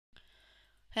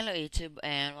Hello YouTube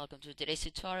and welcome to today's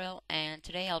tutorial, and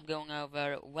today I'll be going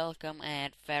over welcome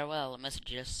and farewell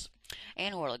messages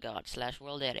in World Guard /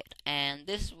 World Edit, and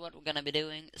this is what we're gonna be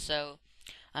doing. So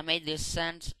I made this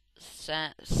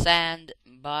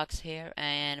sandbox here,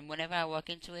 and whenever I walk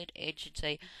into it, it should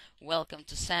say welcome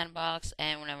to sandbox,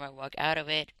 and whenever I walk out of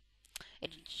it,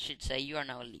 it should say you are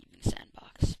now leaving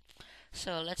sandbox.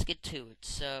 So let's get to it.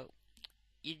 So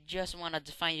you just want to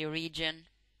define your region.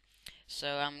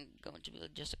 So I'm going to build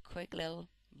just a quick little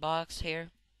box here,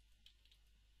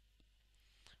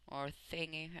 or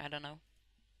thingy, I don't know,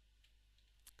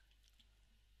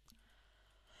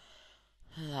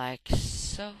 like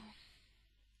so,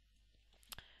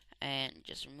 and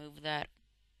just remove that.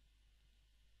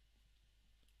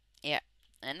 Yeah,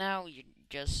 and now you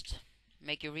just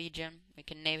make your region. We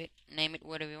can name it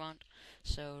whatever you want.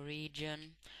 So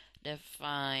region,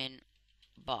 define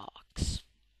box,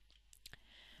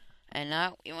 and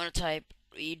now you want to type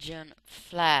region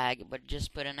flag, but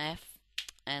just put an F,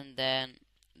 and then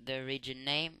the region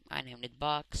name. I named it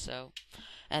box, so,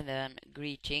 and then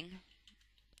greeting,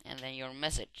 and then your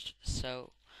message.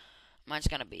 So mine's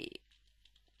gonna be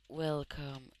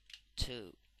welcome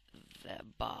to the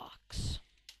box,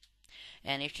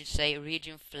 and it should say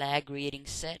region flag greeting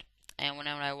set, and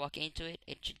whenever I walk into it,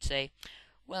 it should say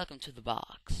welcome to the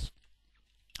box.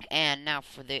 And now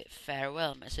for the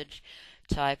farewell message,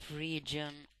 type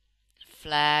region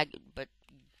flag, but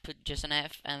put just an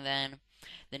F, and then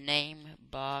the name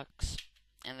box,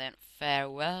 and then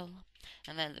farewell,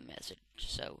 and then the message.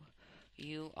 So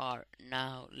you are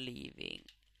now leaving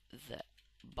the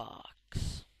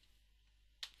box,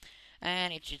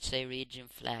 and it should say region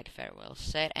flag farewell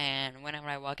set, and whenever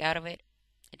I walk out of it,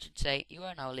 it should say you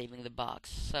are now leaving the box.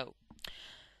 So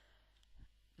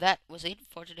that was it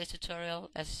for today's tutorial.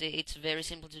 As I say, it's very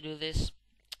simple to do this,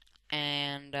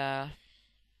 and I'll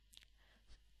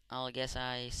guess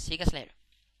I see you guys later.